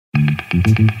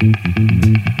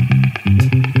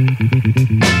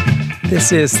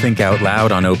This is Think Out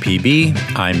Loud on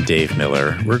OPB. I'm Dave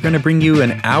Miller. We're going to bring you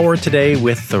an hour today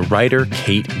with the writer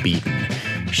Kate Beaton.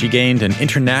 She gained an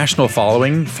international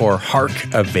following for Hark,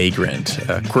 a Vagrant,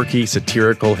 a quirky,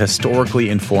 satirical, historically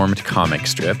informed comic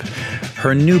strip.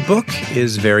 Her new book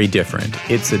is very different.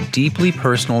 It's a deeply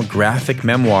personal graphic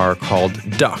memoir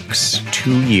called Ducks,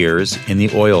 2 Years in the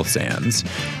Oil Sands.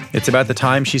 It's about the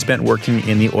time she spent working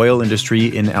in the oil industry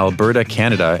in Alberta,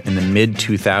 Canada in the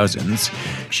mid-2000s.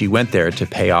 She went there to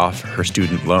pay off her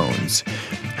student loans.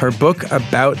 Her book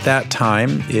about that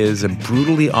time is a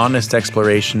brutally honest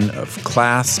exploration of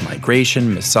class,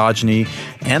 migration, misogyny,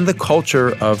 and the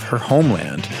culture of her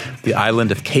homeland, the island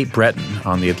of Cape Breton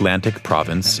on the Atlantic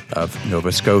province of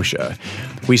Nova Scotia.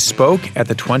 We spoke at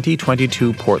the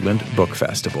 2022 Portland Book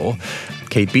Festival.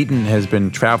 Kate Beaton has been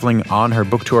traveling on her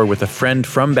book tour with a friend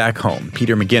from back home.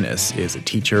 Peter McGinnis is a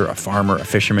teacher, a farmer, a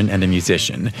fisherman, and a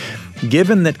musician.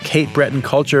 Given that Cape Breton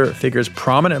culture figures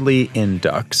prominently in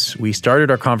Ducks, we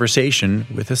started our conversation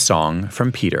with a song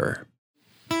from Peter.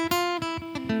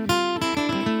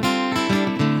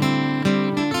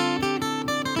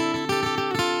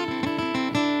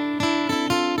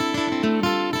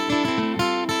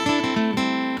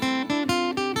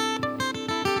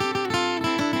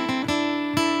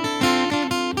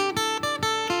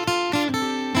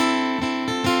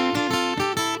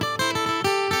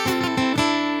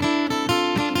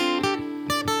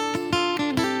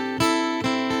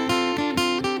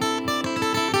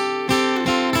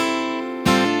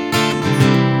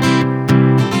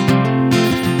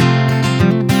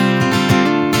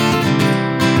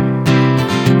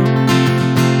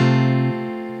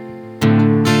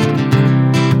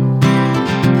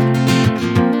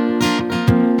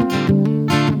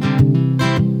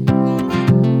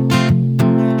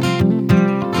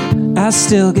 I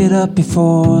still get up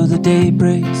before the day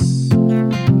breaks.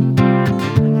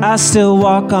 I still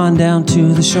walk on down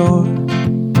to the shore.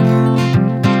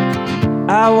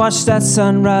 I watch that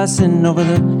sun rising over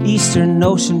the eastern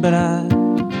ocean, but I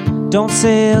don't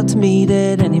sail to meet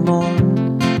it anymore.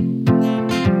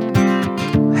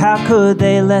 How could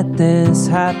they let this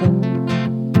happen?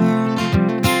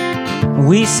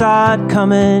 We saw it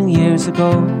coming years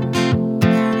ago.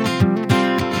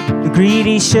 The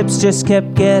greedy ships just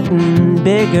kept getting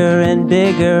bigger and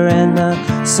bigger, and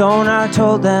the sonar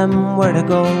told them where to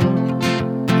go.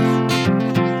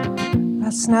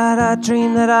 Last night I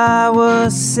dreamed that I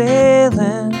was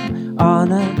sailing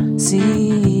on a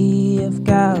sea of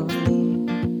Galilee.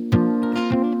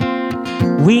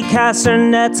 We cast our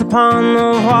nets upon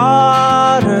the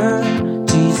water.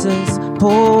 Jesus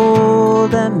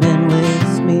pulled them in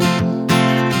with me.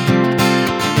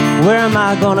 Where am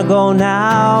I gonna go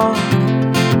now?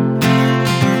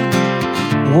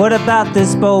 What about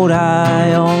this boat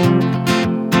I own?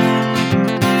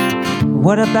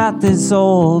 What about this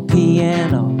old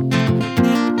piano?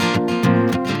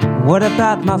 What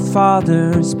about my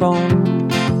father's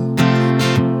bones?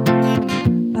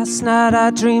 Last night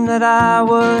I dreamed that I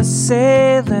was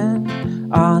sailing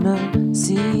on a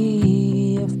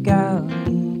sea of Galilee.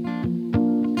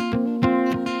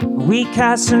 We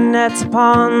cast our nets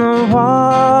upon the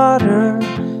water.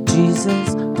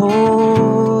 Jesus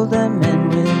pulled them in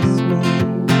with me.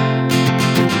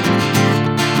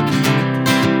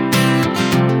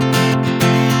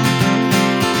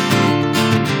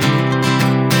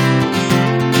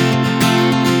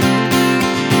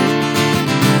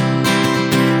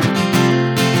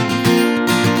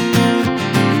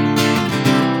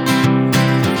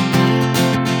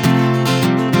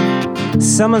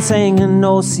 Someone sang an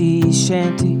old sea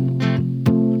shanty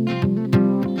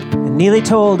and nearly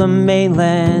told a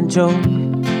mainland joke.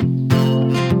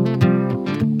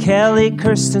 Kelly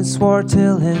cursed and swore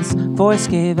till his voice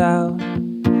gave out.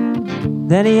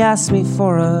 Then he asked me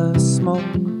for a smoke.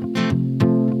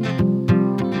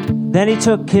 Then he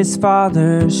took his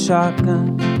father's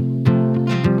shotgun,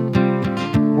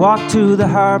 walked to the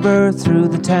harbor through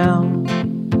the town,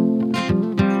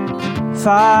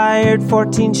 fired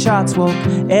 14 shots, woke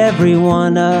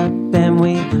everyone up, and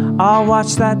we all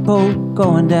watched that boat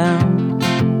going down.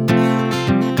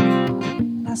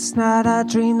 Last night I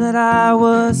dreamed that I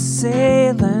was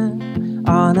sailing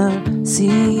on a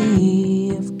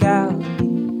sea of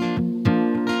Galilee.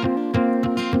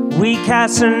 We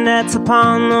cast our nets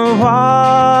upon the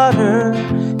water.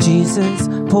 Jesus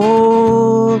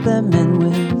pulled them in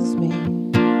with me.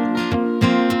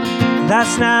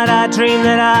 Last night I dreamed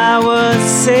that I was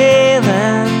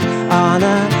sailing on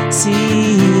a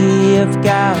sea of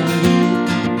Galilee.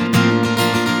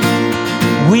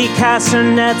 We cast our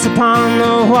nets upon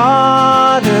the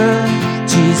water.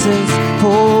 Jesus,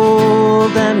 pull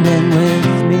them in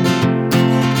with me.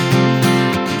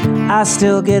 I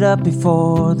still get up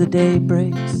before the day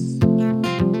breaks.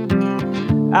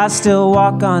 I still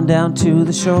walk on down to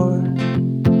the shore.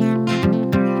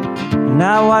 And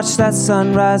I watch that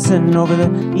sun rising over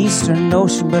the eastern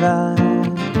ocean, but I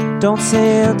don't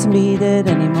sail to meet it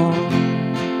anymore.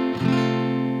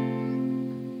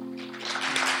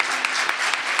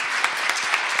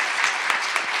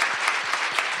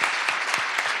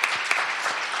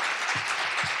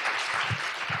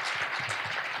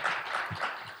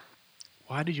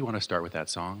 Why did you want to start with that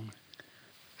song?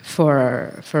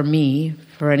 For me,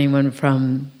 for anyone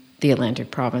from the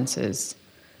Atlantic provinces,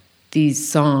 these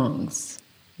songs,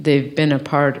 they've been a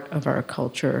part of our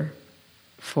culture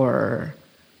for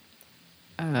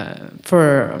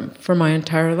my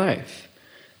entire life.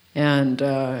 And,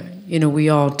 we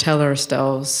all tell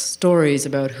ourselves stories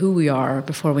about who we are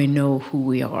before we know who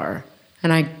we are.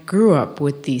 And I grew up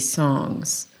with these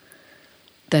songs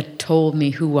that told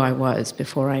me who I was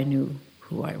before I knew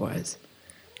who I was.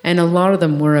 And a lot of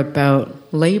them were about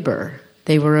labor.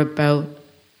 They were about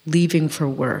leaving for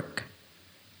work.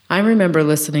 I remember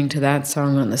listening to that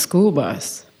song on the school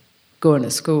bus, going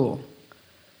to school,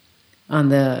 on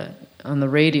the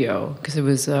radio, because it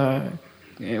was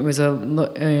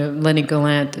Lenny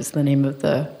Gallant is the name of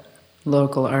the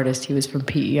local artist. He was from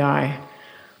PEI,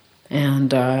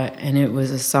 and it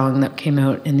was a song that came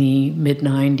out in the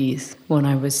mid-90s when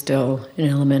I was still in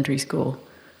elementary school.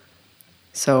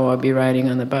 So I'd be riding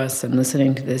on the bus and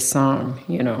listening to this song,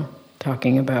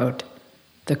 talking about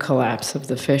the collapse of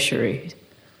the fishery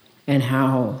and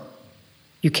how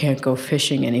you can't go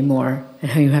fishing anymore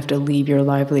and how you have to leave your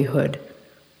livelihood.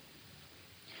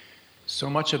 So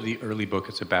much of the early book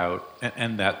is about,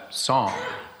 and that song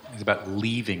is about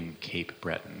leaving Cape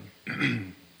Breton.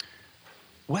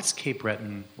 What's Cape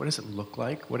Breton? What does it look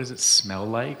like? What does it smell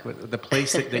like? The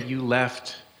place that you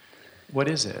left, what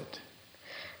is it?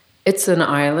 It's an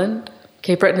island.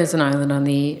 Cape Breton is an island on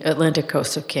the Atlantic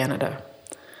coast of Canada,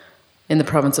 in the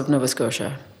province of Nova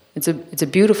Scotia. It's a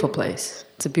beautiful place.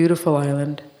 It's a beautiful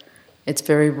island. It's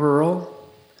very rural,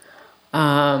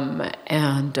 I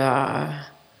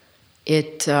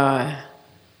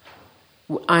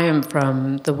am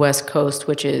from the West Coast,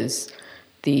 which is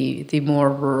the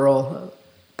more rural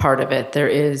part of it. There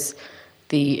is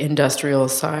the industrial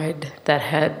side that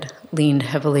had leaned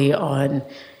heavily on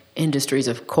industries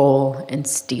of coal and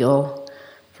steel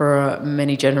for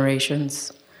many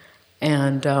generations,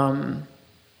 and on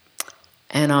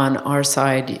our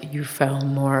side you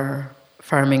found more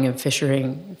farming and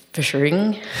fishing.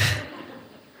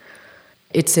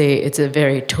 It's a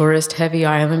very tourist heavy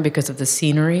island because of the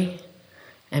scenery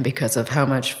and because of how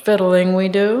much fiddling we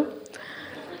do.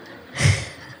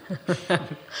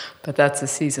 But that's a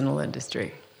seasonal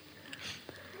industry,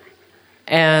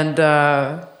 and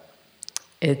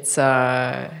it's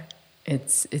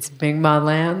Mi'kmaq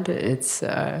land. It's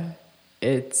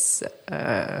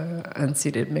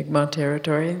unceded Mi'kmaq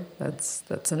territory.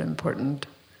 That's an important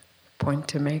point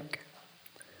to make.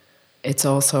 It's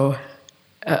also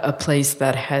a place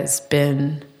that has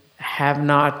been a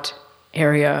have-not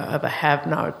area of a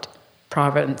have-not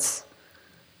province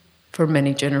for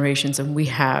many generations, and we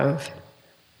have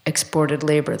exported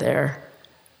labor there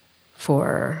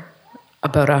for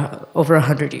about over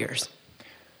 100 years.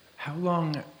 How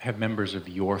long have members of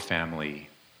your family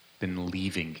been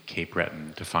leaving Cape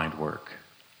Breton to find work?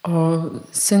 Oh,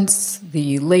 since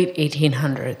the late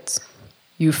 1800s,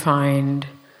 you find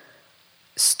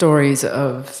stories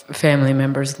of family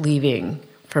members leaving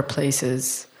for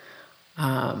places.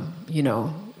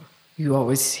 You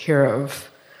always hear of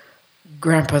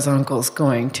grandpa's uncles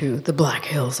going to the Black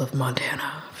Hills of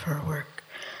Montana for work,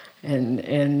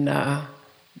 and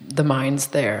the mines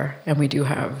there. And we do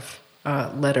have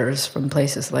letters from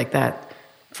places like that,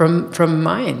 from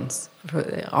mines,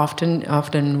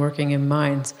 often working in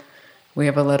mines. We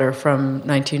have a letter from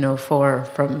 1904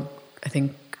 from, I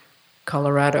think,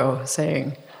 Colorado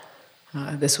saying,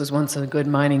 this was once a good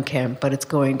mining camp, but it's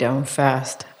going down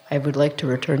fast. I would like to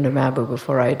return to Mabu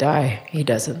before I die. He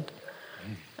doesn't.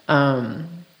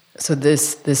 So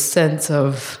this sense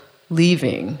of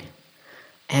leaving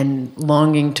and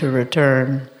longing to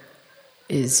return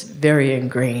is very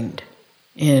ingrained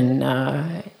in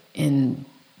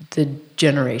the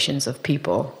generations of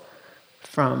people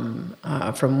from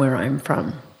where I'm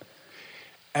from.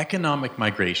 Economic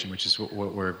migration, which is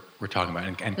what we're talking about,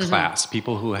 and mm-hmm. class,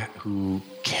 people who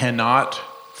cannot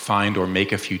find or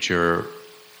make a future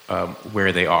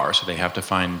where they are, so they have to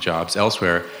find jobs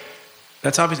elsewhere.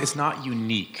 That's obvious. It's not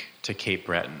unique to Cape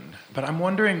Breton, but I'm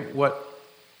wondering what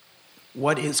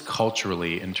what is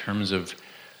culturally in terms of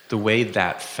the way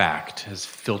that fact has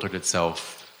filtered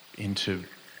itself into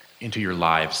your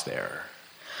lives there?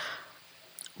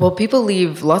 Well, people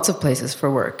leave lots of places for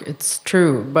work. It's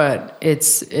true, but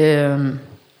it's I'm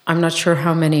not sure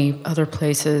how many other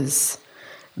places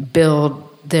build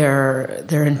their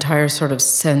entire sort of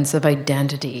sense of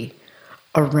identity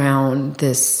around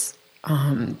this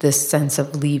this sense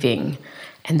of leaving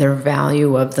and their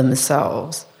value of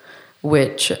themselves,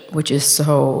 which is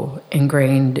so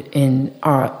ingrained in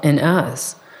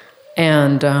us,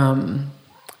 and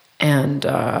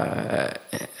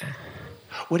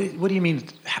What do you mean?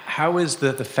 How is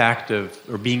the fact of,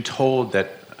 or being told that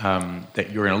that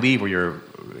you're going to leave, or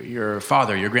your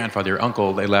father, your grandfather, your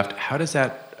uncle, they left, how does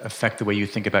that affect the way you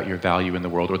think about your value in the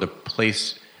world, or the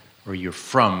place where you're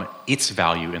from, its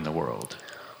value in the world?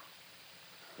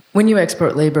 When you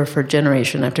export labor for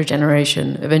generation after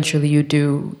generation, eventually you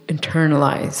do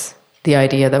internalize the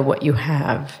idea that what you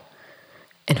have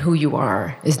and who you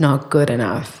are is not good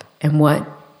enough, and what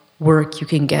work you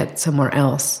can get somewhere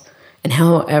else, and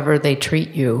however they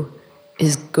treat you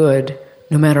is good,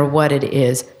 no matter what it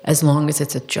is, as long as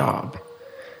it's a job.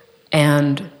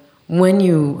 And when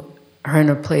you are in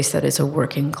a place that is a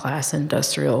working class,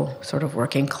 industrial sort of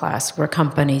working class, where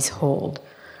companies hold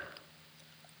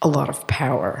a lot of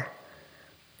power,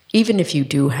 even if you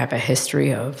do have a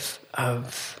history of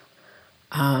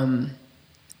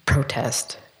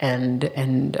protest and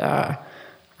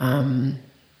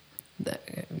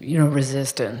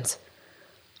resistance,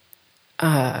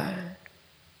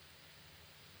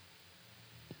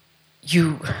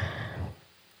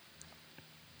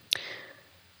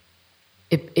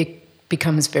 it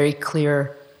becomes very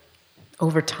clear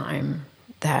over time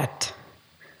that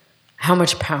how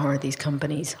much power these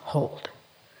companies hold.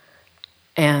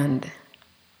 And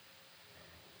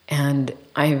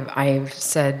I've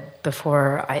said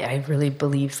before, I really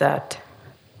believe that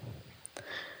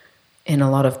in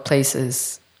a lot of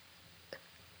places,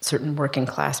 certain working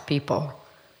class people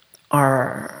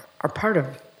are part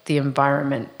of the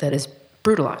environment that is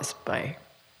brutalized by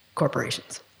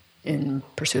corporations in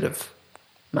pursuit of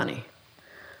money.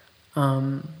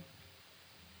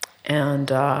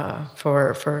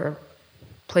 For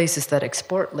places that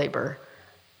export labor,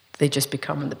 they just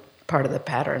become part of the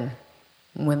pattern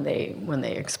when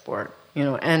they export,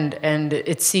 and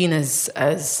it's seen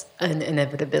as an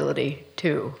inevitability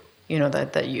too,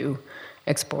 that you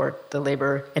export the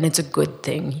labor, and it's a good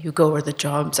thing. You go where the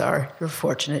jobs are. You're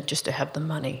fortunate just to have the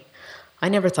money. I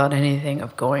never thought anything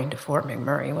of going to Fort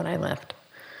McMurray when I left,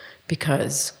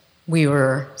 because we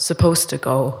were supposed to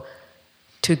go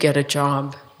to get a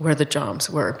job where the jobs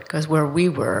were, because where we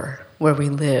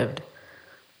lived,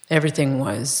 everything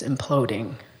was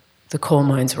imploding. The coal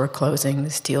mines were closing, the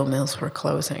steel mills were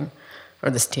closing, or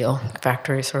the steel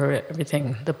factories, or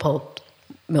everything. The pulp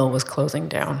mill was closing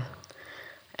down.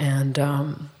 And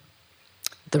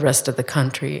the rest of the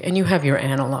country, and you have your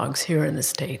analogs here in the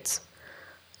States,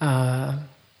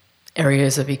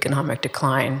 areas of economic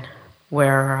decline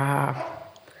where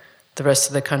the rest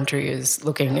of the country is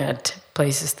looking at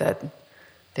places that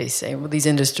they say, well, these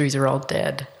industries are all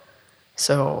dead,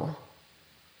 so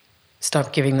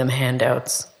stop giving them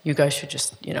handouts. You guys should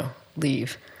just,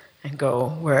 leave and go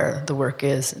where the work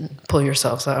is and pull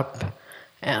yourselves up.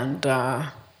 And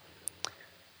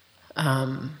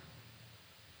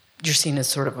you're seen as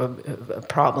sort of a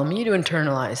problem. You do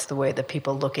internalize the way that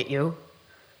people look at you,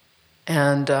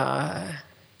 and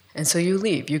so you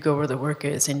leave. You go where the work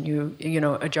is, and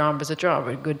a job is a job.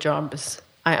 A good job is.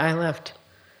 I left.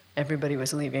 Everybody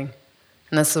was leaving,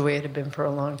 and that's the way it had been for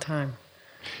a long time.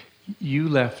 You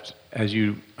left, as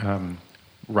you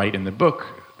write in the book,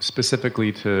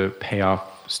 specifically to pay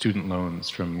off student loans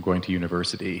from going to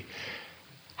university.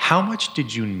 How much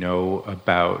did you know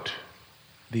about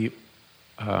the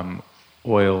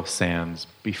oil sands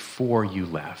before you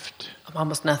left?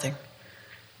 Almost nothing.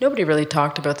 Nobody really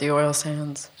talked about the oil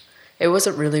sands. It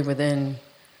wasn't really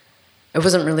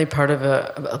part of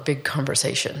a big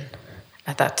conversation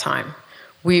at that time.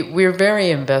 We're very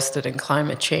invested in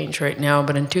climate change right now,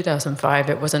 but in 2005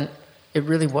 it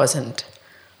really wasn't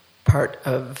part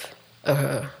of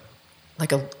a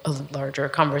larger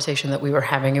conversation that we were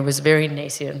having. It was very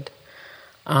nascent.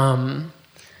 And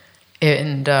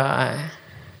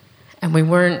we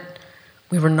were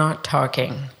not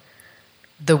talking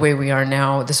the way we are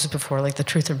now. This was before the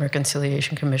Truth and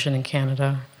Reconciliation Commission in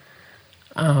Canada.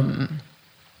 We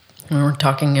were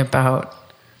talking about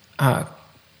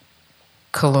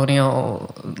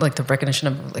colonial, the recognition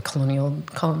of colonial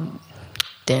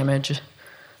damage,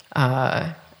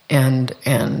 and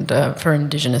for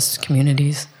Indigenous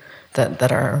communities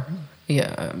that are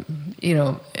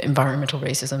environmental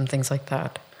racism, things like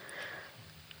that.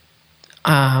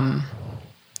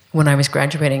 When I was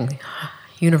graduating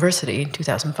university in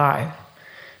 2005,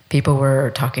 people were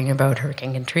talking about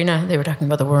Hurricane Katrina. They were talking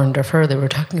about the war in Darfur. They were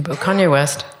talking about Kanye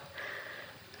West.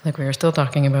 Like we were still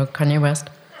talking about Kanye West.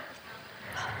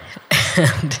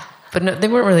 But no, they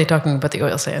weren't really talking about the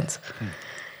oil sands.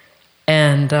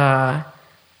 And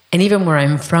even where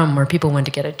I'm from, where people went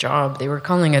to get a job, they were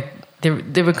calling it,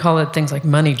 they would call it things like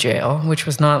money jail, which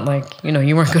was not like,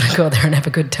 you weren't going to go there and have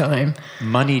a good time.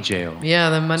 Money jail. Yeah,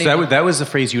 the money. So that was the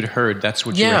phrase you'd heard. That's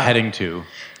what you were heading to.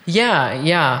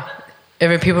 Yeah.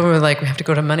 People were like, we have to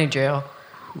go to money jail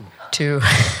to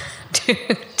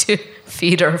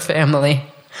feed our family.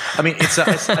 I mean,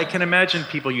 I can imagine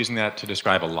people using that to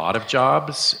describe a lot of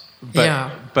jobs,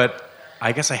 but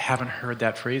I guess I haven't heard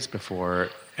that phrase before,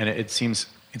 and it seems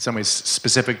in some ways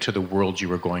specific to the world you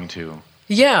were going to.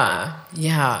 Yeah.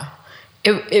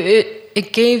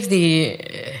 It gave the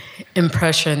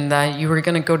impression that you were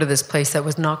going to go to this place that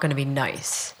was not going to be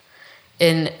nice.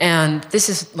 And this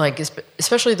is like,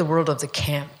 especially the world of the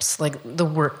camps, like the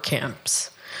work camps,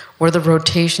 where the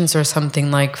rotations are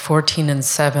something like 14 and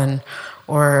 7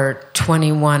 or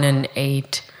 21 and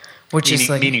 8,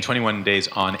 meaning 21 days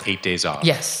on, 8 days off.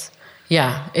 Yes.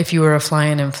 Yeah, if you were a fly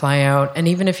in and fly out, and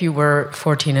even if you were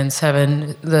 14 and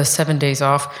 7, the 7 days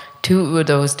off, 2 of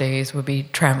those days would be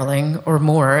traveling, or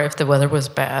more if the weather was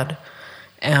bad,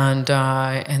 and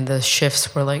the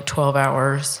shifts were like 12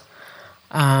 hours.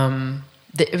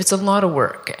 It's a lot of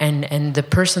work, and the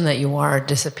person that you are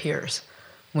disappears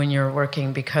when you're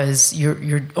working because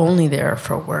you're only there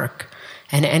for work,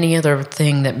 and any other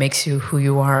thing that makes you who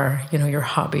you are, your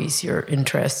hobbies, your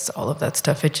interests, all of that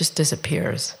stuff, it just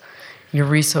disappears. You're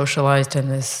re-socialized in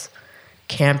this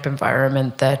camp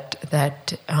environment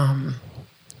that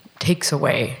takes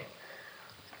away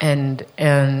and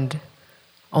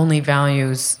only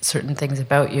values certain things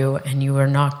about you, and you are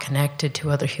not connected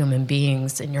to other human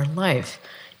beings in your life,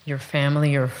 your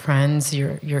family, your friends,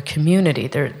 your community.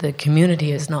 The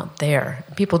community is not there.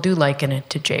 People do liken it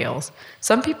to jails.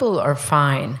 Some people are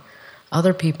fine.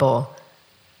 Other people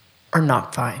are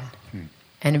not fine.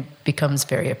 And it becomes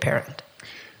very apparent.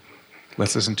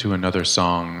 Let's listen to another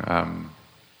song.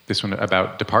 This one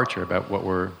about departure, about what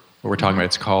we're talking about.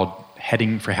 It's called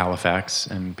 "Heading for Halifax,"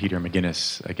 and Peter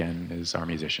McGuinness again is our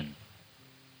musician.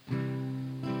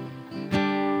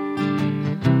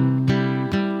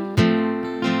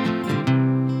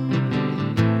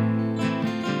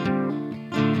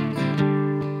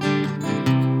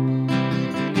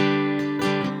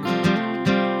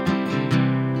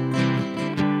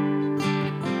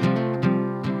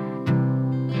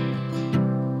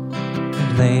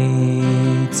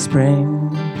 Late spring,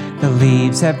 the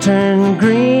leaves have turned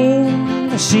green,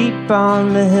 the sheep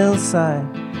on the hillside,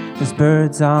 there's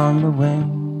birds on the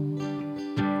wing.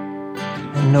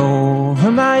 And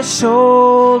over my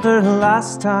shoulder, the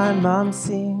last time I'm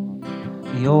seeing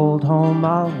the old home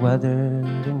all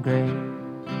weathered and gray.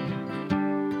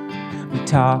 We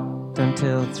talked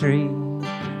until 3,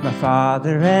 my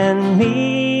father and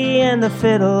me, and the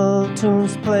fiddle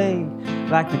tunes played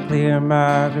like the clear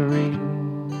Marguerite.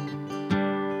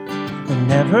 You'll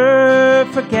never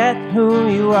forget who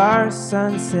you are,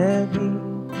 son, said he,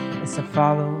 as I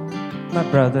followed my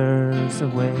brothers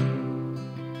away.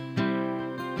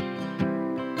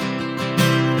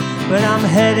 But I'm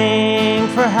heading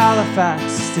for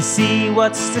Halifax to see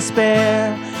what's to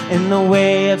spare in the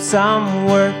way of some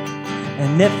work.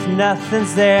 And if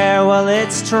nothing's there, well,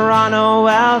 it's Toronto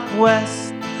out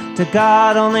west, to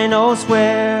God only knows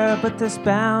where. But there's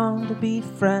bound to be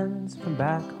friends from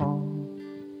back home.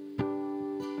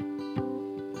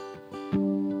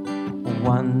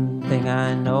 One thing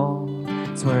I know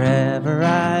is wherever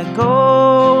I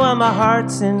go, well, my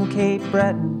heart's in Cape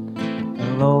Breton,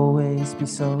 it'll always be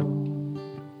so.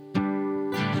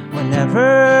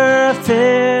 Whenever a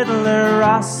fiddler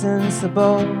rossins the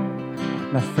bow,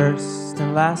 my first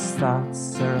and last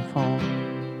thoughts are of home.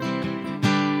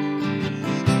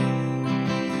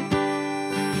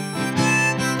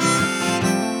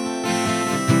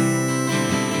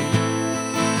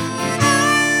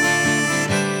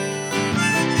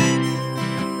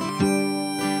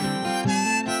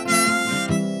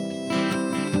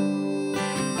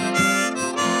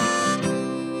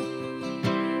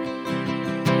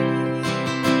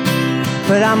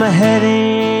 But I'm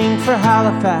heading for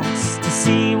Halifax to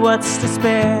see what's to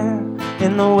spare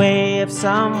in the way of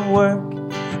some work.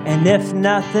 And if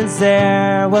nothing's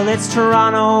there, well, it's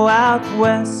Toronto out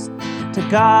west, to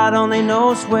God only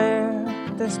knows where.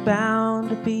 But there's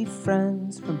bound to be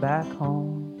friends from back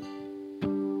home.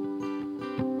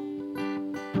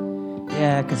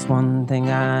 Yeah, 'cause one thing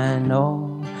I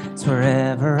know is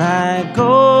wherever I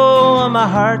go, my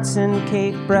heart's in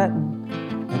Cape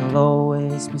Breton, it'll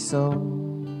always be so.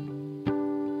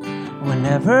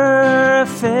 Whenever a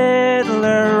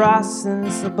fiddler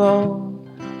rostens the bow,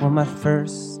 well, my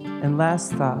first and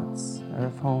last thoughts are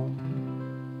of home.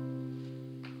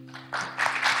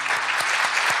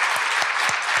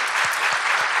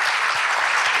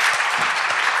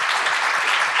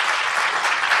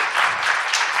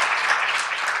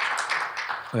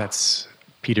 That's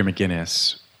Peter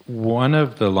McGuinness. One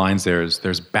of the lines there is,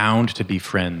 "There's bound to be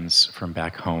friends from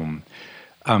back home."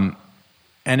 And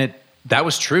that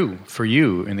was true for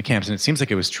you in the camps, and it seems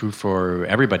like it was true for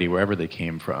everybody, wherever they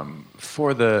came from.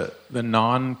 For the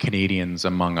non-Canadians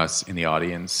among us in the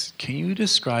audience, can you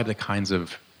describe the kinds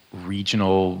of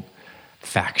regional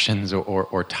factions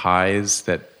or ties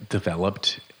that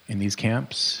developed in these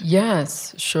camps?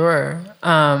 Yes, sure.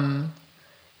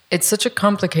 It's such a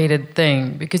complicated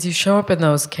thing because you show up in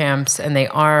those camps and they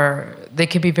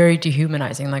can be very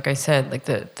dehumanizing, like I said, like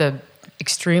the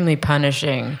extremely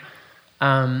punishing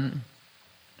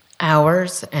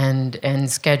hours and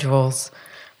schedules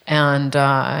and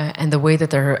the way that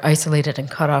they're isolated and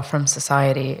cut off from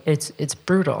society. It's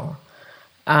brutal.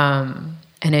 And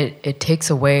it takes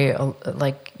away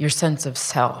like your sense of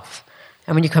self.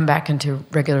 And when you come back into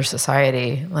regular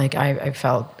society, like I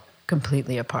felt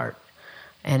completely apart.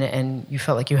 And you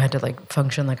felt like you had to like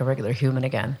function like a regular human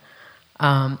again.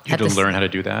 You had to learn how to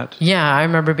do that? Yeah, I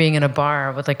remember being in a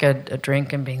bar with like a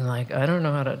drink and being like, I don't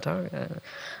know how to talk.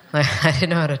 Like I didn't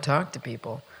know how to talk to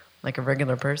people like a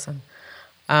regular person.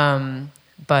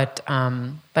 But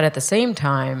at the same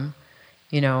time,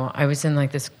 you know, I was in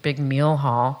like this big meal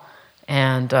hall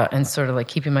and sort of like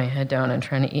keeping my head down and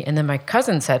trying to eat. And then my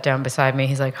cousin sat down beside me.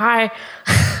 He's like, "Hi."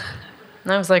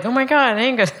 And I was like, "Oh my God,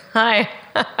 Angus, hi."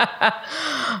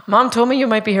 Mom told me you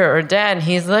might be here, or Dad. And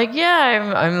he's like,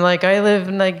 "Yeah, I'm like, I live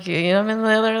in like, you know, I'm in the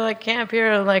other like camp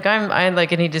here. Like I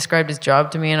like," and he described his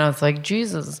job to me, and I was like,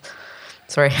 Jesus,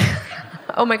 sorry.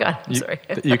 Oh my God, I'm sorry.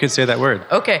 You could say that word.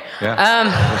 Okay.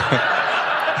 Yeah.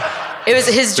 It was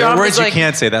his job. There are words was like, you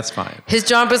can't say. That's fine. His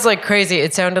job was like crazy.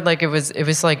 It sounded like it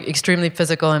was like extremely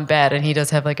physical and bad. And he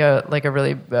does have like a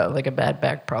really like a bad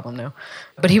back problem now.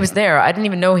 But he was there. I didn't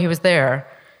even know he was there,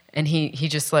 and he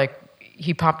just like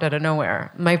he popped out of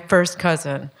nowhere. My first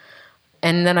cousin.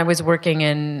 And then I was working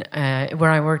in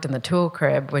where I worked in the tool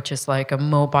crib, which is like a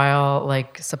mobile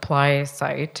like supply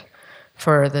site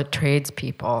for the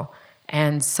tradespeople.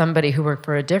 And somebody who worked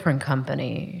for a different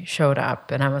company showed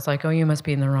up, and I was like, "Oh, you must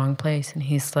be in the wrong place." And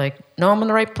he's like, "No, I'm in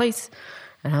the right place."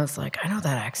 And I was like, "I know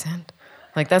that accent.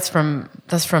 Like that's from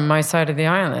my side of the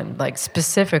island, like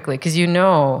specifically, because you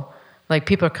know, like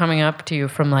people are coming up to you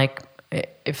from like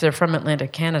if they're from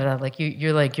Atlantic Canada, like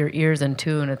you're like your ears in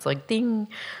tune. It's like ding,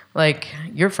 like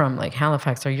you're from like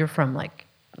Halifax, or you're from like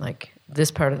this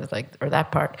part of the like or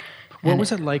that part." What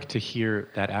was it like to hear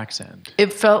that accent?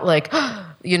 It felt like,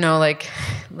 you know, like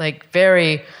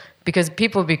very, because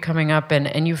people would be coming up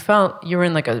and you felt you were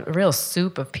in like a real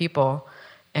soup of people,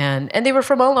 and they were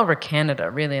from all over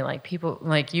Canada, really. Like people,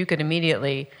 like you could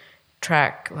immediately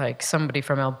track like somebody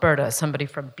from Alberta, somebody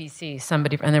from BC,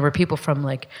 and there were people from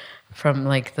a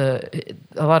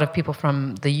lot of people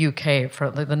from the UK,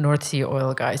 from like the North Sea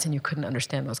oil guys, and you couldn't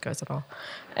understand those guys at all,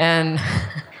 and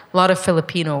a lot of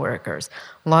Filipino workers,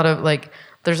 a lot of like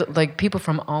there's like people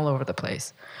from all over the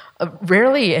place.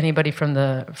 Rarely anybody from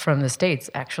the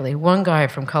States, actually. One guy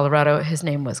from Colorado, his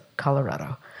name was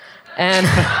Colorado, and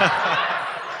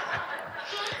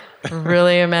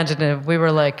really imaginative. We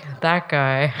were like, that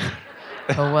guy,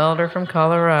 a welder from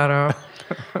Colorado.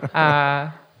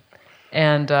 But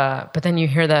then you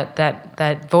hear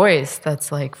that voice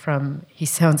that's like he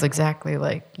sounds exactly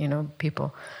like, you know,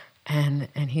 people. And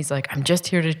he's like, "I'm just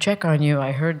here to check on you.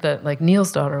 I heard that like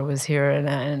Neil's daughter was here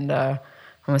and I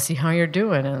want to see how you're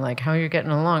doing and like how you're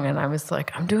getting along." And I was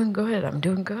like, I'm doing good.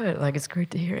 Like, it's great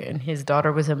to hear it. And his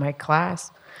daughter was in my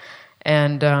class.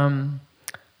 And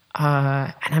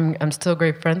I'm still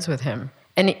great friends with him.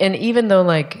 And even though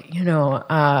like, you know,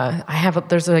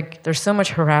 there's so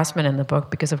much harassment in the book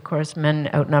because of course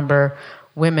men outnumber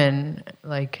women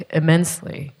like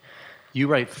immensely. You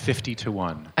write 50 to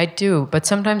 1. I do, but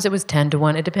sometimes it was 10 to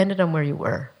 1. It depended on where you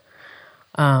were.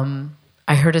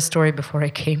 I heard a story before I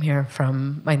came here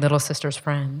from my little sister's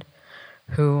friend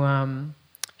who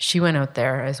she went out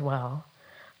there as well.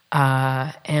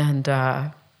 So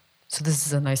this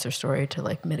is a nicer story to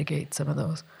like mitigate some of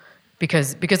those.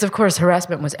 Because of course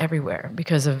harassment was everywhere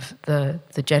because of the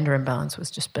gender imbalance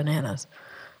was just bananas.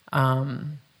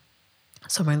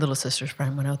 So my little sister's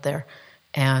friend went out there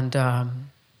and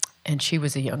And she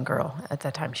was a young girl. At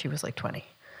that time, she was like 20.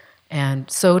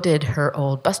 And so did her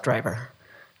old bus driver.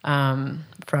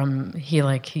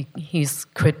 He's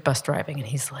quit bus driving, and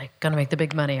he's like gonna make the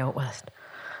big money out west.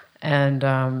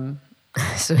 And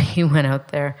so he went out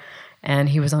there, and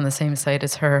he was on the same site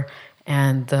as her.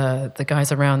 And the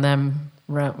guys around them,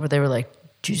 they were like,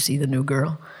 "Do you see the new girl?"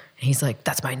 And he's like,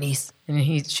 "That's my niece."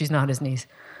 And she's not his niece.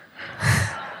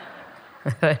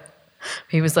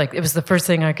 He was like, it was the first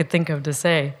thing I could think of to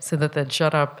say so that they'd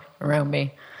shut up around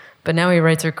me. But now he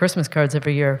writes her Christmas cards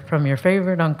every year from your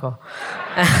favorite uncle.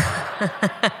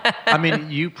 I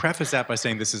mean, you preface that by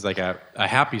saying this is like a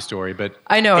happy story, but...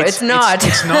 I know, it's not.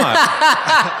 It's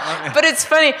not. But it's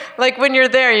funny, like when you're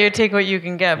there, you take what you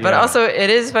can get. But also, it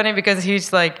is funny because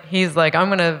he's like, I'm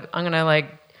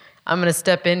gonna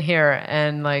step in here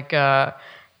and like,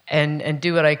 and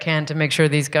do what I can to make sure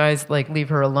these guys like leave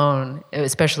her alone,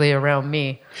 especially around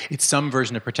me. It's some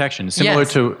version of protection, similar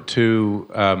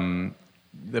to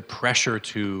the pressure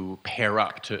to pair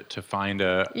up, to find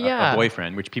a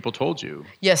boyfriend, which people told you.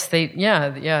 Yes, they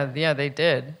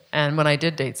did. And when I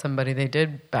did date somebody, they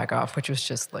did back off, which was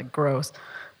just like gross.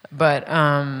 But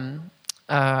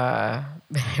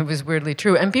it was weirdly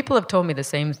true. And people have told me the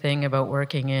same thing about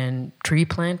working in tree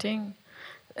planting.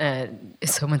 And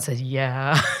someone said,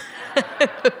 "Yeah,"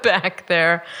 back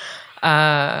there.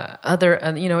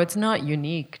 It's not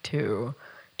unique to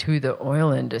the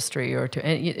oil industry or to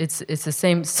it's the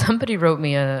same. Somebody wrote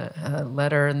me a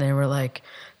letter, and they were like,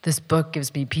 "This book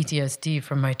gives me PTSD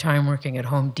from my time working at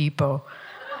Home Depot."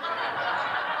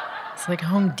 It's like,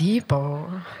 Home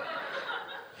Depot?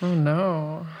 Oh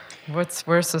no,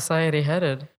 where's society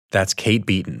headed? That's Kate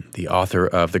Beaton, the author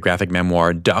of the graphic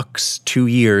memoir Ducks, 2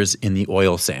 Years in the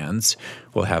Oil Sands.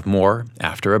 We'll have more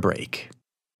after a break.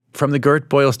 From the Gert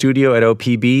Boyle studio at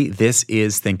OPB, this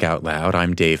is Think Out Loud.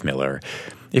 I'm Dave Miller.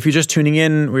 If you're just tuning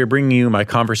in, we're bringing you my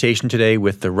conversation today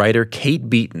with the writer Kate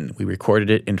Beaton. We recorded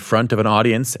it in front of an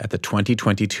audience at the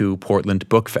 2022 Portland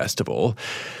Book Festival.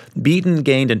 Beaton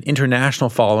gained an international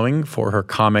following for her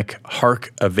comic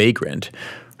Hark, a Vagrant.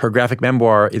 Her graphic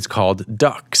memoir is called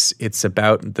Ducks. It's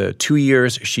about the 2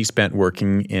 years she spent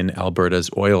working in Alberta's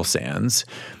oil sands.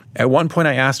 At one point,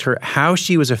 I asked her how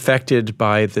she was affected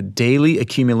by the daily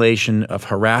accumulation of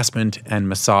harassment and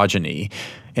misogyny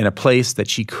in a place that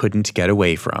she couldn't get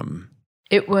away from.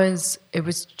 It was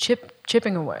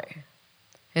chipping away.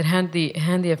 It had the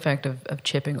effect of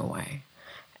chipping away.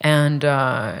 And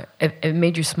it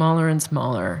made you smaller and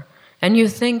smaller. And you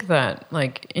think that,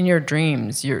 like, in your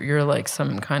dreams, you're like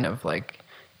some kind of, like,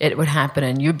 it would happen,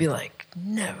 and you'd be like,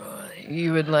 no.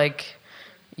 You would, like,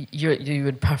 you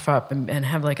would puff up and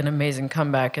have, like, an amazing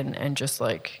comeback and just,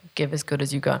 like, give as good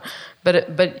as you got.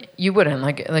 But you wouldn't.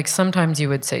 Like sometimes you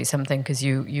would say something because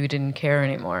you didn't care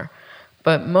anymore.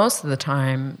 But most of the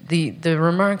time, the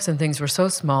remarks and things were so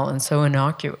small and so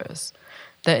innocuous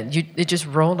that it just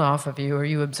rolled off of you, or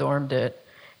you absorbed it.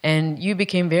 And you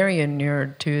became very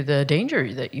inured to the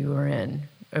danger that you were in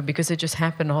because it just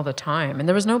happened all the time. And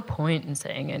there was no point in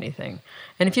saying anything.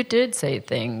 And if you did say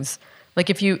things, like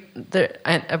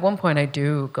at one point I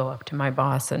do go up to my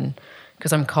boss, and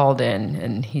because I'm called in,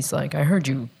 and he's like, I heard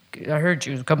you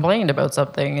complained about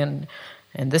something, and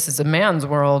this is a man's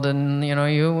world, and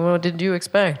what did you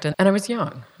expect? And I was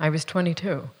young. I was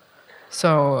 22.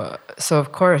 So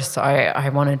of course I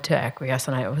wanted to acquiesce,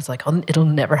 and I was like, it'll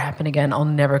never happen again. I'll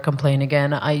never complain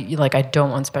again. I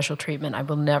don't want special treatment. I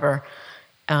will never.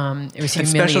 It was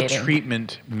humiliating. Special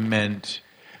treatment meant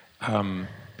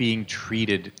being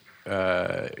treated,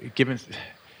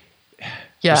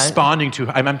 responding to.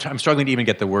 I'm struggling to even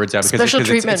get the words out because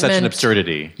it's such an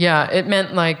absurdity. Yeah, it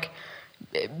meant like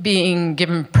being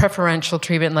given preferential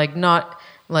treatment, like not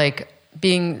like.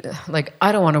 Being like,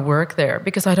 I don't want to work there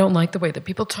because I don't like the way that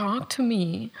people talk to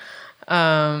me.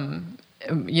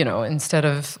 Instead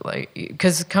of like,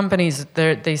 because companies,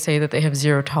 they say that they have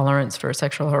zero tolerance for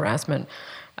sexual harassment,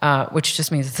 which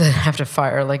just means that they have to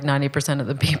fire like 90% of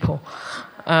the people.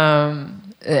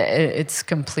 It's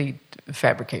complete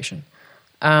fabrication.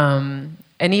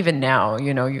 And even now,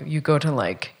 you go to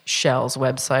like Shell's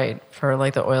website for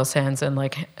like the oil sands, and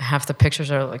like half the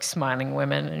pictures are like smiling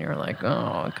women, and you're like,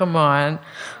 oh, come on,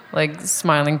 like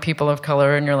smiling people of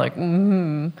color, and you're like,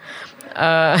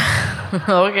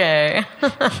 okay,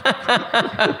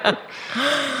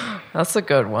 that's a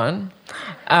good one.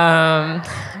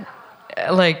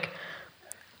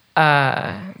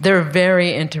 They're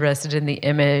very interested in the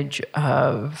image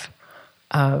of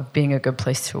being a good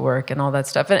place to work and all that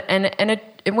stuff, and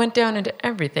it went down into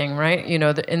everything, right?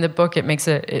 In the book, it makes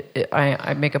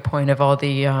I make a point of all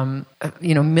the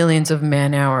millions of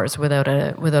man hours without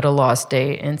a lost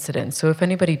day incident. So if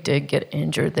anybody did get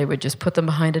injured, they would just put them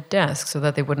behind a desk so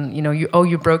that they wouldn't,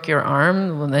 you broke your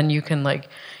arm, well then you can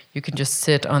just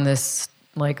sit on this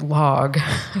log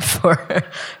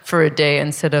for a day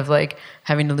instead of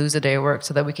having to lose a day of work,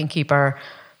 so that we can keep our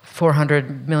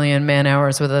 400 million man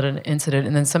hours without an incident.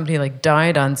 And then somebody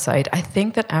died on site. I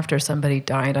think that after somebody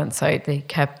died on site, they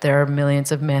kept their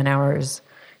millions of man hours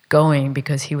going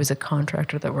because he was a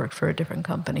contractor that worked for a different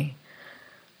company.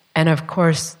 And of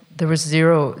course, there was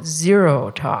zero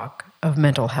talk of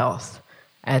mental health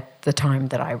at the time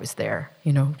that I was there,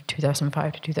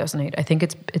 2005 to 2008. I think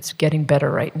it's getting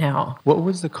better right now. What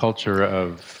was the culture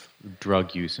of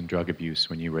drug use and drug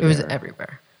abuse when you were there? It was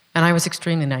everywhere. And I was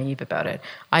extremely naive about it.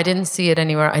 I didn't see it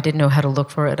anywhere. I didn't know how to look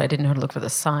for it. I didn't know how to look for the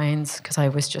signs because I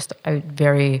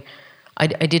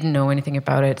didn't know anything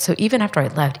about it. So even after I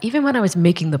left, even when I was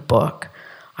making the book,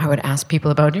 I would ask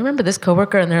people about, do you remember this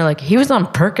coworker? And they're like, he was on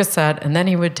Percocet and then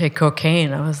he would take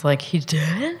cocaine. I was like, he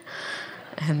did?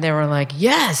 And they were like,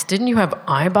 yes, didn't you have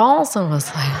eyeballs? And I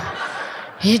was like,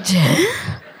 he did?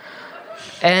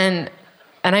 And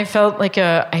I felt like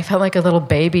a little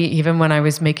baby even when I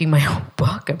was making my own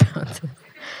book about this,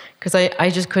 because I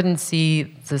just couldn't see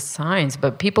the signs.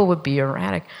 But people would be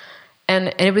erratic,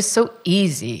 and it was so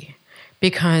easy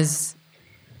because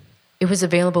it was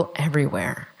available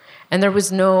everywhere, and there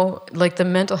was no the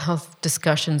mental health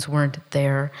discussions weren't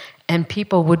there, and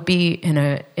people would be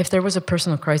if there was a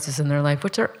personal crisis in their life,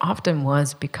 which there often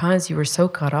was because you were so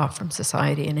cut off from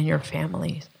society and in your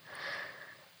families.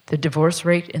 The divorce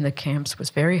rate in the camps was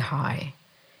very high.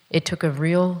 It took a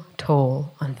real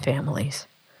toll on families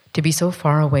to be so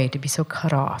far away, to be so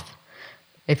cut off.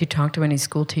 If you talk to any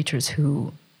school teachers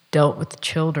who dealt with the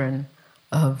children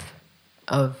of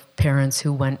parents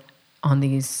who went on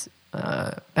these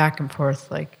back and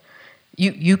forth,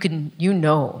 you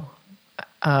know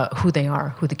who they are,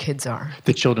 who the kids are.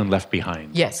 The children left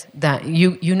behind. Yes, that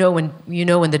you know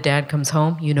when the dad comes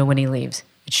home, you know when he leaves.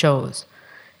 It shows.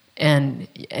 And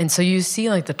so you see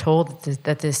the toll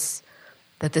that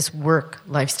this work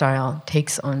lifestyle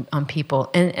takes on people.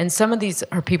 And some of these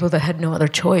are people that had no other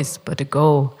choice but to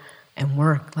go and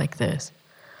work like this.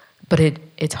 But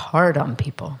it's hard on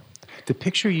people. The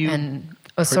picture you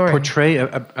portray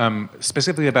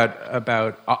specifically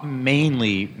about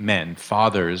mainly men,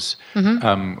 fathers,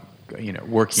 working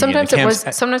sometimes in the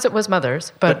camps. Sometimes it was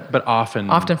mothers, but often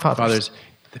fathers.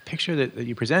 The picture that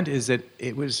you present is that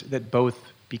it was that both,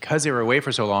 because they were away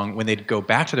for so long, when they'd go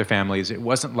back to their families, it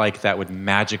wasn't like that would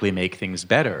magically make things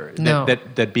better. No.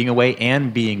 That being away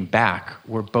and being back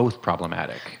were both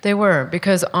problematic. They were,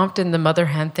 because often the mother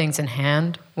had things in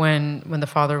hand when the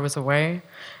father was away.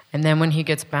 And then when he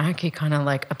gets back, he kind of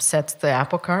upsets the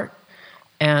apple cart.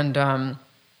 And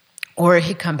or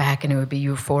he'd come back and it would be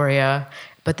euphoria.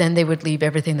 But then they would leave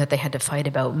everything that they had to fight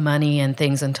about, money and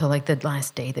things, until the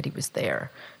last day that he was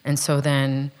there. And so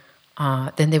then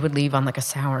they would leave on a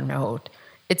sour note.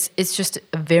 It's just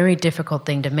a very difficult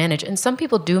thing to manage, and some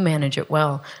people do manage it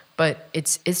well, but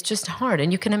it's just hard,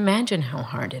 and you can imagine how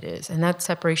hard it is, and that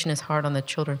separation is hard on the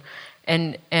children,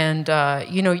 and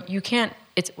you can't.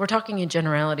 We're talking in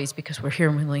generalities because we're here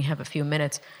and we only have a few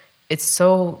minutes. It's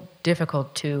so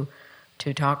difficult to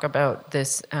talk about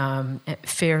this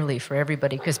fairly for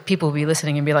everybody, because people will be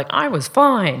listening and be like, I was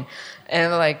fine.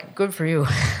 And good for you.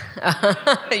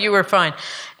 You were fine.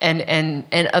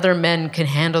 And other men can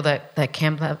handle that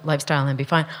camp lifestyle and be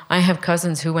fine. I have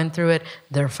cousins who went through it.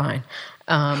 They're fine.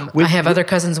 I have other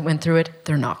cousins who went through it.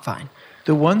 They're not fine.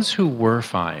 The ones who were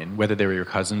fine, whether they were your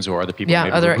cousins or other people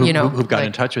who've gotten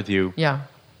in touch with you,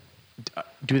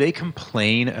 do they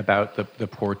complain about the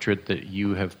portrait that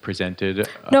you have presented?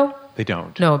 No. They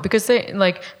don't. No, because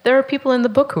there are people in the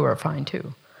book who are fine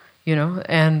too, but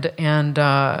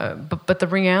the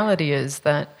reality is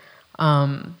that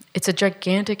it's a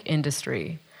gigantic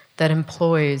industry that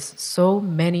employs so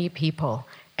many people,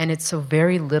 and it's so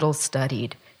very little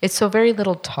studied. It's so very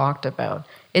little talked about.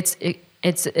 It's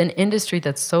an industry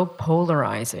that's so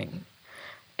polarizing,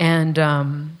 and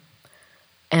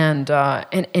in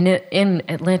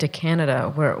Atlantic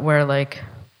Canada, where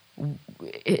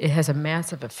it has a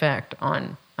massive effect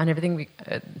on everything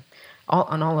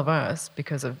on all of us,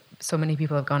 because of so many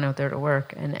people have gone out there to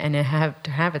work, and to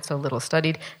have it so little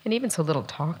studied and even so little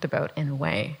talked about in a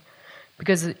way,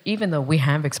 because even though we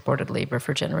have exported labor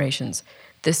for generations,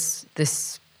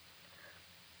 this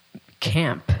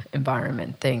camp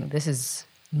environment thing, this is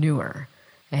newer,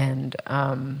 and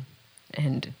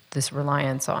this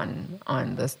reliance on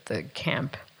the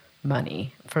camp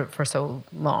money for so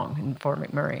long in Fort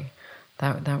McMurray.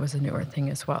 That was a newer thing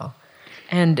as well.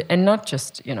 And not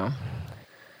just,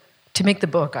 to make the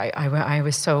book, I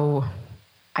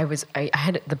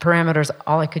had the parameters.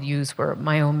 All I could use were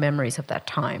my own memories of that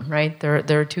time. Right there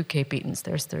are two Kate Beatons.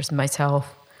 There's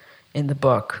myself in the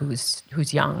book,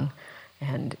 who's young,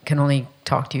 and can only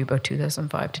talk to you about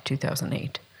 2005 to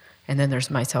 2008, and then there's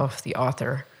myself, the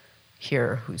author,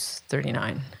 here, who's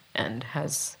 39 and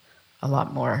has a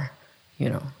lot more,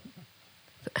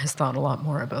 has thought a lot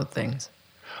more about things.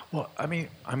 Well, I mean,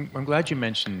 I'm glad you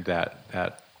mentioned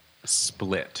that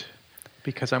split,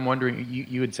 because I'm wondering,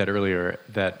 you had said earlier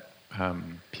that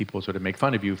people sort of make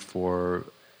fun of you for,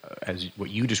 as what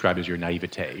you described as your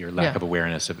naivete, your lack of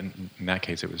awareness of, in that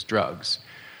case, it was drugs.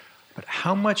 But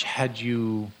how much had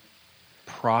you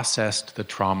processed the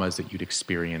traumas that you'd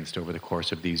experienced over the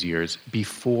course of these years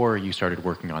before you started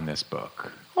working on this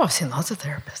book? Oh, I've seen lots of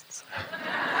therapists.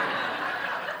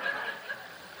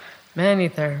 Many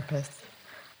therapists.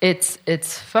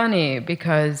 It's funny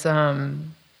because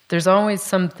there's always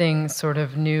something sort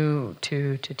of new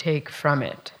to take from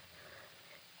it.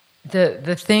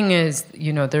 The thing is,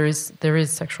 there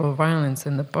is sexual violence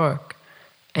in the book,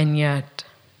 and yet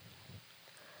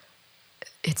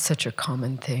it's such a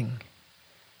common thing.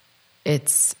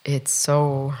 It's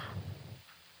so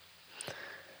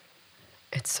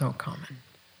common,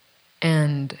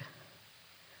 and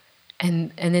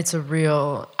it's a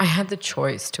real. I had the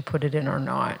choice to put it in or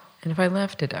not, and if I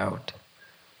left it out,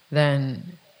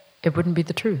 then it wouldn't be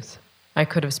the truth. I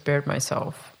could have spared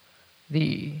myself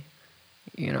a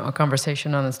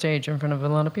conversation on the stage in front of a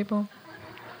lot of people,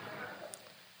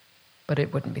 but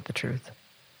it wouldn't be the truth.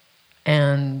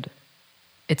 And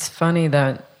it's funny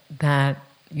that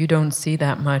you don't see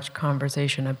that much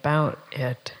conversation about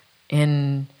it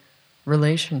in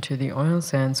relation to the oil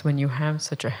sands when you have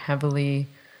such a heavily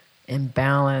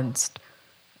imbalanced,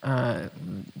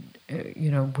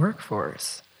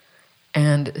 workforce.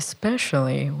 And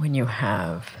especially when you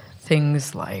have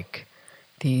things like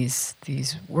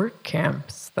these work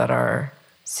camps that are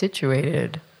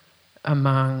situated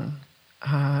among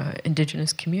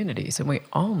Indigenous communities. And we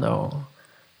all know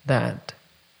that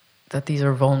these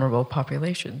are vulnerable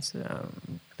populations.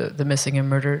 The Missing and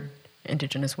Murdered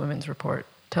Indigenous Women's Report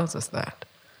tells us that.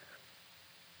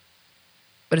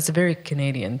 But it's a very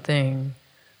Canadian thing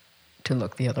to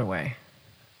look the other way.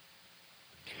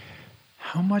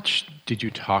 How much did you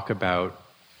talk about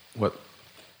what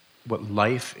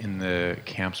life in the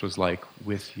camps was like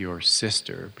with your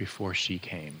sister before she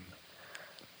came?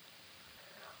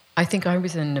 I think I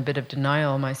was in a bit of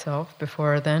denial myself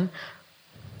before then.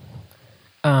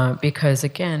 Because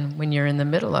again, when you're in the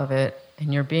middle of it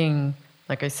and you're being,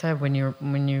 like I said, when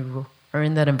you are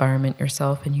in that environment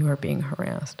yourself and you are being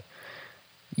harassed,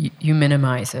 you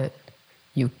minimize it,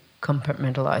 you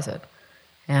compartmentalize it,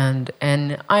 and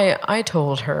I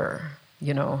told her,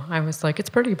 I was like, it's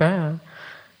pretty bad,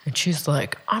 and she's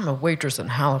like, I'm a waitress in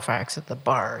Halifax at the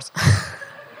bars,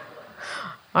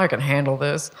 I can handle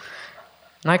this,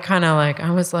 and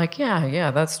I was like,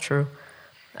 yeah, that's true.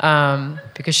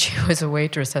 Because she was a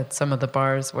waitress at some of the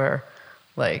bars where,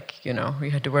 we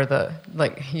had to wear the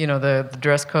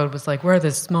dress code was like, wear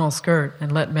this small skirt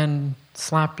and let men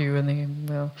slap you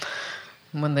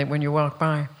when you walk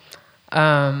by.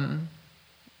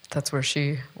 That's where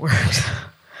she worked,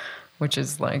 which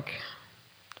is like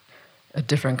a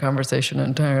different conversation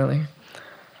entirely.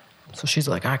 So she's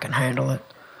like, I can handle it.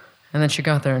 And then she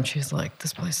got there and she's like,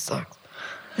 this place sucks.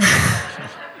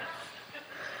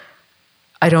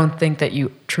 I don't think that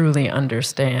you truly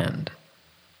understand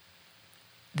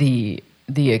the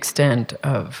extent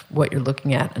of what you're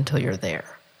looking at until you're there,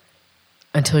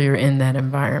 until you're in that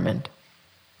environment.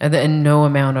 And then no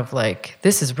amount of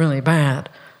this is really bad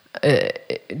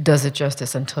does it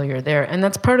justice until you're there. And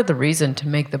that's part of the reason to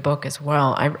make the book as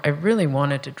well. I really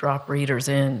wanted to drop readers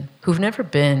in who've never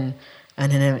been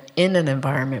in an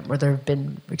environment where they've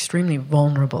been extremely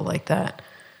vulnerable like that.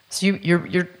 So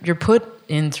you're put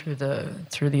in through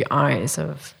the eyes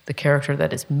of the character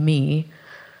that is me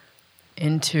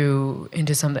into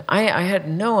something. I had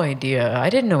no idea. I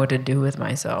didn't know what to do with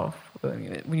myself.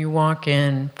 When you walk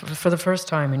in for the first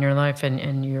time in your life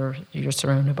and you're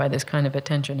surrounded by this kind of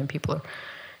attention and people are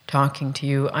talking to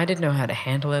you, I didn't know how to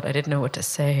handle it. I didn't know what to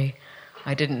say.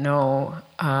 I didn't know.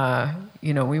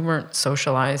 We weren't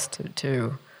socialized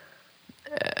to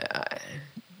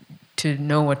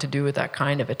know what to do with that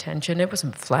kind of attention. It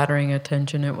wasn't flattering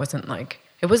attention. It wasn't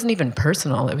even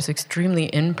personal. It was extremely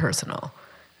impersonal.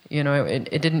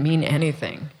 It didn't mean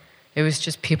anything. It was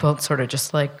just people sort of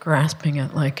just grasping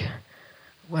at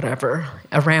whatever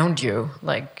around you,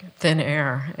 like thin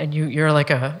air, and you're like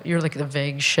the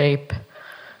vague shape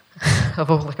of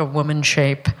like a woman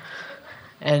shape,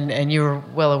 and you were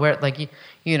well aware, like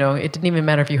you know, it didn't even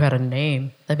matter if you had a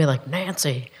name. They'd be like,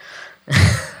 Nancy.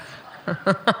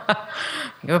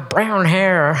 You have brown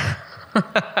hair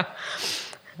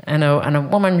and a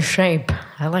woman's shape.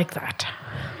 I like that.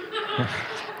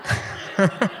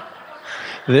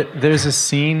 There's a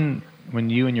scene when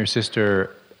you and your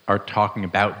sister are talking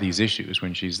about these issues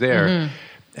when she's there,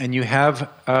 and you have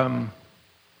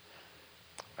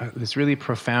this really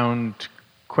profound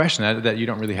question that you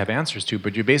don't really have answers to,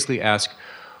 but you basically ask,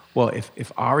 well,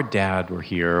 if our dad were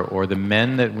here, or the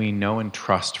men that we know and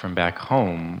trust from back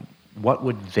home, what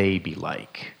would they be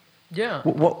like? Yeah.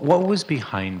 What was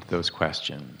behind those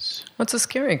questions? Well, it's a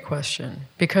scary question,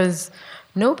 because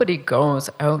nobody goes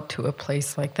out to a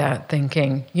place like that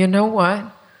thinking, you know what?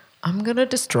 I'm going to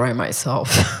destroy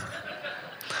myself.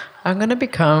 I'm going to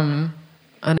become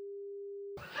an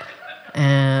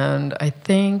and I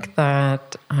think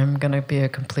that I'm going to be a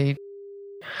complete...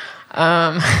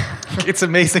 It's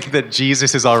amazing that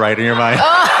Jesus is all right in your mind.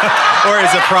 Or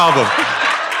is a problem.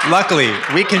 Luckily,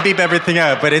 we can beep everything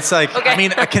out, but it's like, okay. I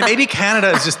mean, maybe Canada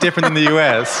is just different than the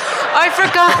U.S. I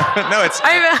forgot. No, it's...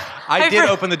 I did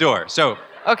open the door, so...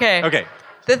 Okay.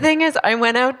 The thing is, I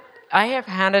went out... I have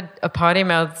had a potty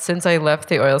mouth since I left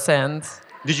the oil sands.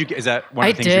 Did you? Is that one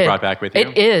of the things you brought back with you?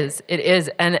 It is,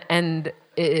 and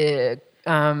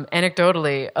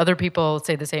anecdotally, other people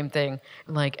say the same thing.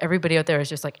 Like everybody out there is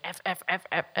just like F,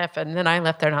 and then I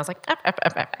left there and I was like F.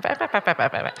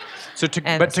 So to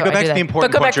go back to the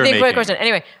important point you're making. Question.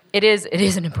 Anyway, it is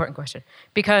an important question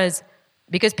because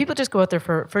people just go out there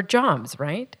for jobs,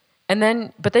 right?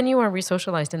 But then you are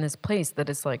re-socialized in this place that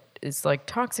is like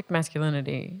toxic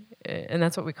masculinity, and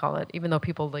that's what we call it. Even though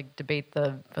people like debate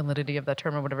the validity of that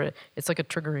term or whatever, it's like a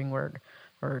triggering word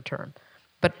or term.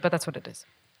 But that's what it is.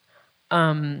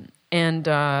 And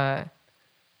the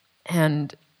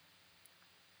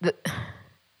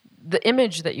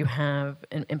image that you have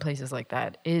in places like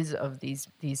that is of these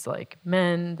like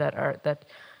men that are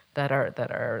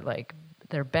like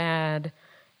they're bad.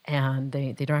 And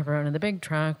they drive around in the big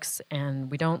trucks,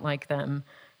 and we don't like them,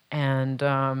 and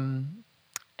all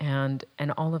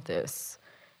of this,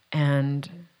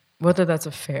 and whether that's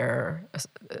a fair,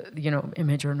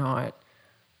 image or not.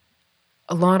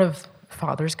 A lot of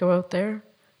fathers go out there,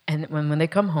 and when they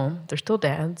come home, they're still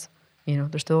dads,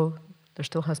 they're still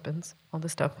husbands, all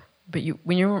this stuff. But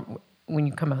when you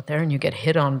come out there and you get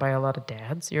hit on by a lot of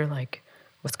dads, you're like,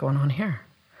 what's going on here?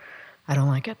 I don't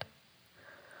like it.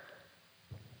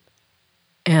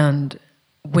 And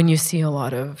when you see a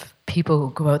lot of people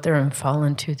go out there and fall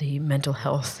into the mental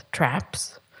health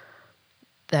traps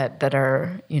that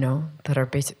are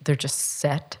basic, they're just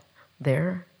set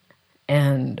there,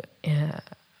 and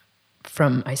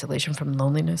from isolation, from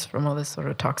loneliness, from all this sort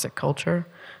of toxic culture,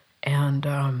 and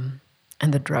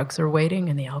the drugs are waiting,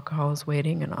 and the alcohol is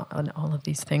waiting, and all of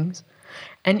these things,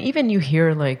 and even you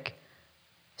hear like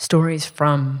stories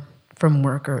from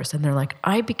workers, and they're like,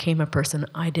 I became a person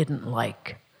I didn't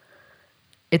like.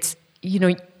 It's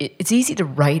easy to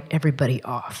write everybody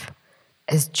off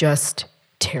as just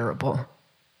terrible,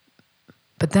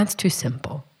 but that's too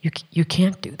simple. You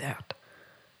can't do that.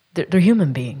 They're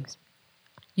human beings.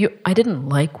 I didn't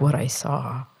like what I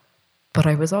saw, but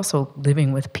I was also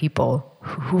living with people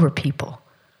who were people.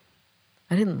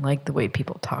 I didn't like the way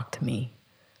people talked to me,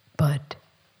 but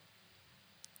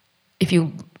if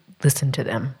you listen to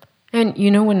them, and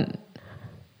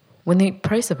when the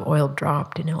price of oil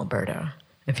dropped in Alberta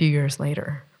a few years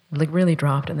later, like really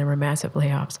dropped, and there were massive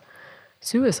layoffs,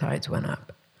 suicides went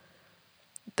up.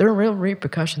 There are real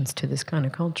repercussions to this kind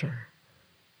of culture.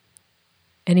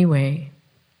 Anyway,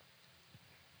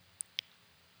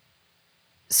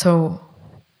 so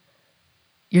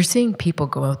you're seeing people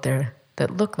go out there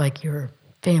that look like your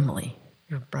family,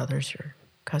 your brothers, your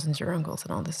cousins, your uncles,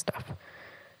 and all this stuff.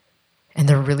 And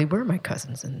there really were my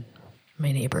cousins and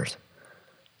my neighbors.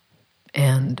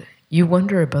 And you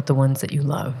wonder about the ones that you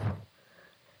love.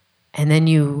 And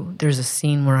then there's a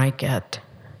scene where I get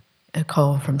a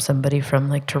call from somebody from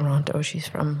like Toronto. She's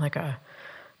from like a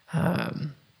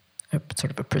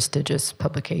sort of a prestigious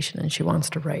publication, and she wants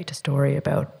to write a story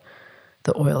about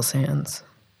the oil sands.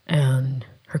 And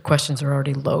her questions are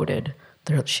already loaded.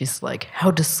 She's like,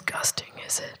 how disgusting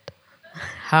is it?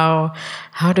 How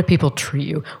do people treat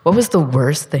you? What was the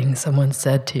worst thing someone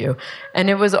said to you? And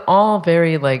it was all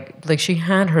very like she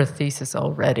had her thesis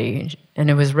already, and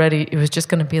it was ready. It was just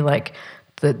going to be like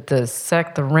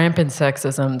the rampant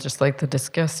sexism, just like the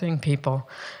disgusting people.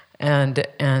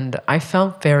 And I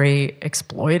felt very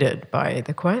exploited by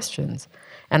the questions.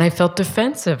 And I felt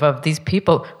defensive of these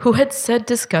people who had said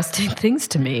disgusting things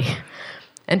to me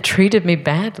and treated me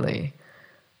badly.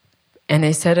 And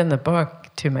I said in the book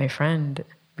to my friend,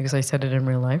 because I said it in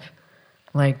real life,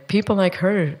 like, people like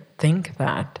her think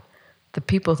that the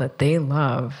people that they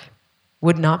love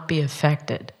would not be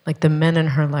affected. Like, the men in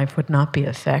her life would not be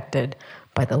affected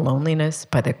by the loneliness,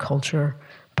 by the culture,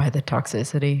 by the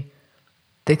toxicity.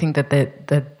 They think that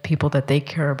the people that they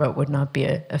care about would not be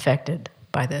affected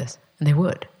by this, and they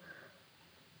would.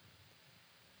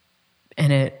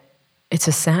 And it's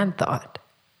a sad thought.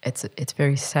 It's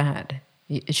very sad.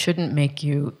 It shouldn't make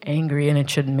you angry, and it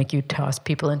shouldn't make you toss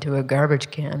people into a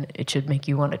garbage can. It should make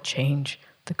you want to change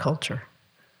the culture.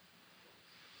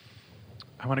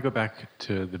 I want to go back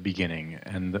to the beginning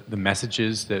and the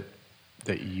messages that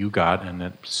you got, and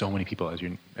that so many people,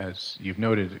 as you've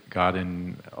noted, got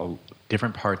in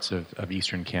different parts of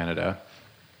Eastern Canada,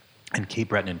 and Cape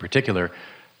Breton in particular,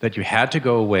 that you had to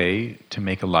go away to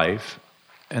make a life,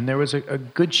 and there was a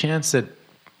good chance that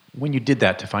when you did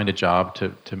that to find a job,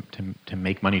 to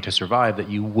make money to survive, that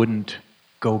you wouldn't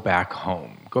go back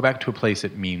home, go back to a place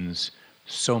that means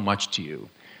so much to you.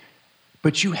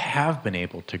 But you have been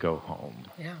able to go home.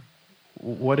 Yeah.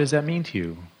 What does that mean to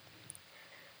you?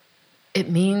 It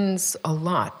means a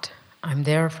lot. I'm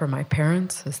there for my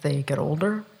parents as they get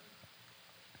older,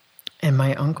 and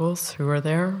my uncles who are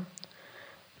there,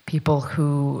 people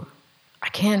who I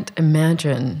can't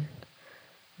imagine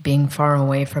being far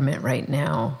away from it right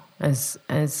now as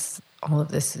all of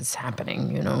this is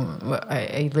happening. You know,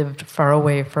 I lived far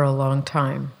away for a long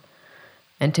time,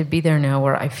 and to be there now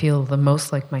where I feel the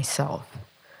most like myself.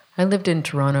 I lived in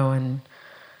Toronto, and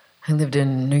I lived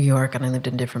in New York, and I lived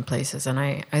in different places, and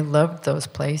I loved those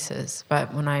places.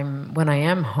 But when I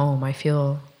am home, I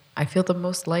feel the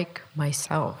most like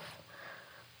myself,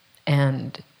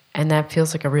 and that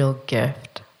feels like a real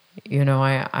gift. You know,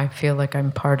 I feel like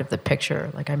I'm part of the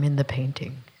picture, like I'm in the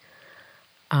painting.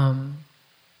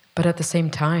 But at the same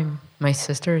time, my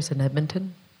sister is in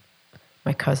Edmonton.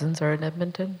 My cousins are in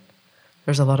Edmonton.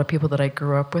 There's a lot of people that I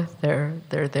grew up with. They're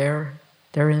there.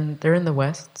 They're in the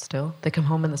West still. They come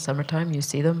home in the summertime. You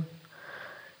see them.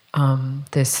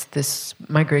 This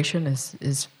migration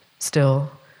is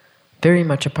still very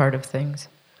much a part of things.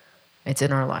 It's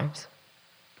in our lives.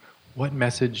 What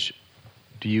message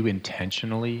do you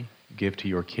intentionally give to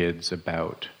your kids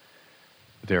about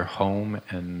their home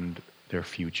and their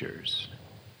futures?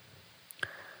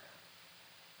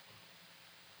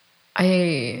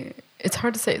 It's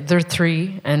hard to say. They're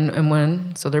 3 and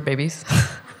 1, so they're babies.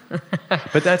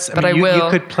 But that's. But I will. You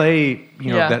could play,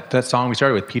 Yeah. that song we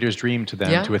started with, Peter's Dream, to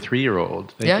them, Yeah. to a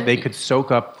 3-year-old. They could soak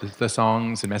up the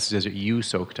songs and messages that you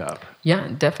soaked up. Yeah,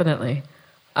 definitely.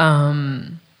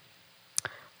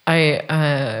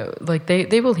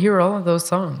 They will hear all of those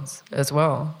songs as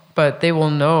well, but they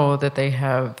will know that they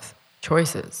have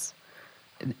choices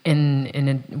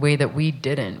in a way that we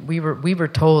didn't. We were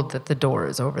told that the door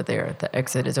is over there, the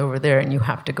exit is over there, and you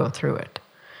have to go through it.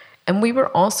 And we were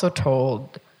also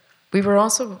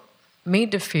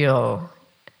made to feel,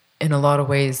 in a lot of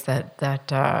ways, that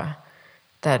a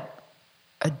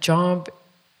job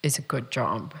is a good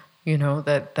job. You know,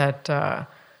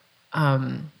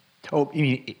 Oh, you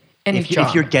mean if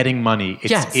if you're getting money,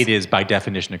 Yes. it is by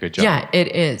definition a good job. Yeah,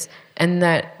 it is. And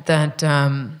that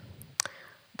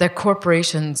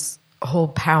corporations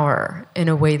hold power in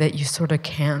a way that you sort of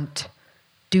can't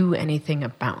do anything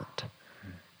about.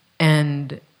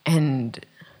 And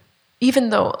even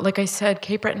though, like I said,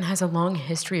 Cape Breton has a long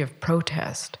history of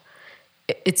protest,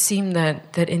 it seemed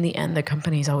that in the end the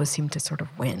companies always seem to sort of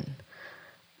win.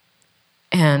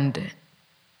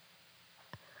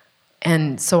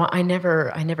 And so I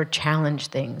never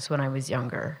challenged things when I was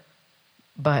younger.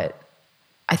 But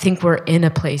I think we're in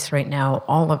a place right now,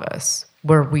 all of us,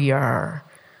 where we are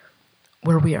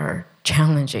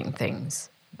challenging things.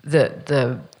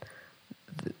 That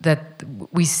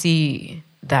we see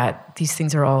that these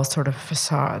things are all sort of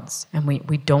facades, and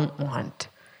we don't want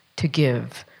to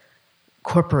give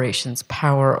corporations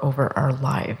power over our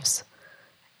lives.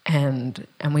 And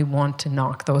we want to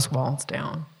knock those walls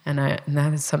down. And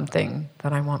that is something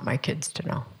that I want my kids to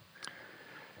know.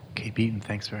 Kate Beaton,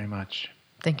 thanks very much.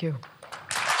 Thank you.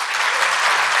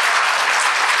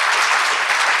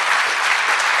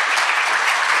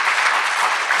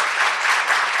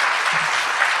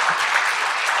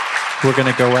 We're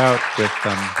going to go out with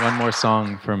one more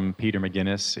song from Peter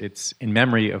McGuinness. It's in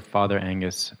memory of Father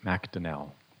Angus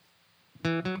MacDonnell.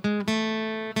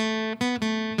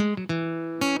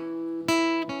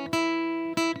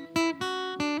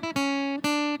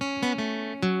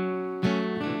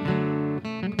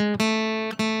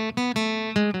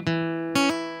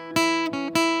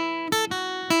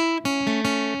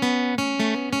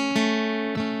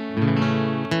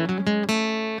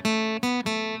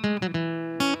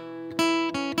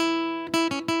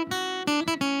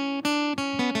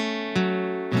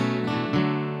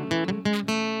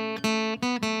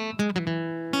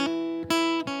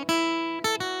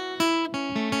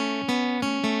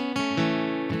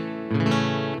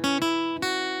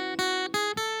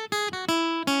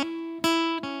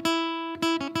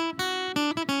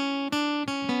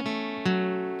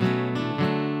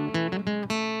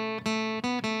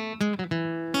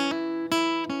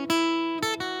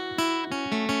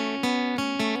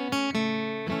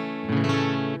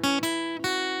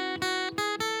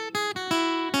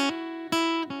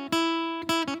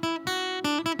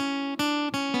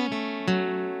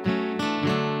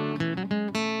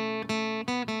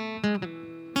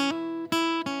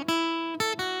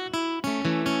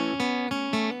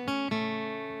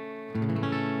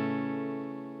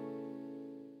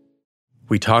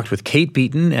 We talked with Kate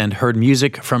Beaton and heard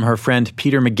music from her friend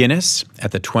Peter McGuinness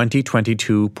at the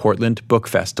 2022 Portland Book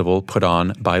Festival put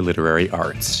on by Literary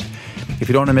Arts. If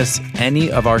you don't want to miss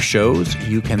any of our shows,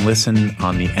 you can listen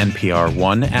on the NPR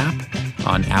One app,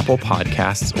 on Apple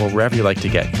Podcasts, or wherever you like to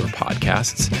get your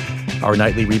podcasts. Our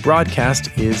nightly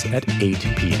rebroadcast is at 8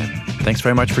 p.m. Thanks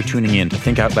very much for tuning in to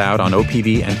Think Out Loud on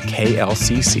OPB and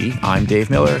KLCC. I'm Dave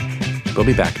Miller. We'll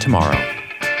be back tomorrow.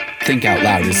 Think Out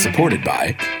Loud is supported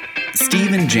by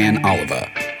Steve and Jan Oliva,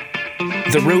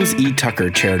 the Rose E. Tucker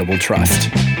Charitable Trust,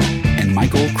 and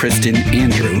Michael, Kristen,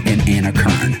 Andrew, and Anna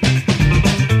Kern.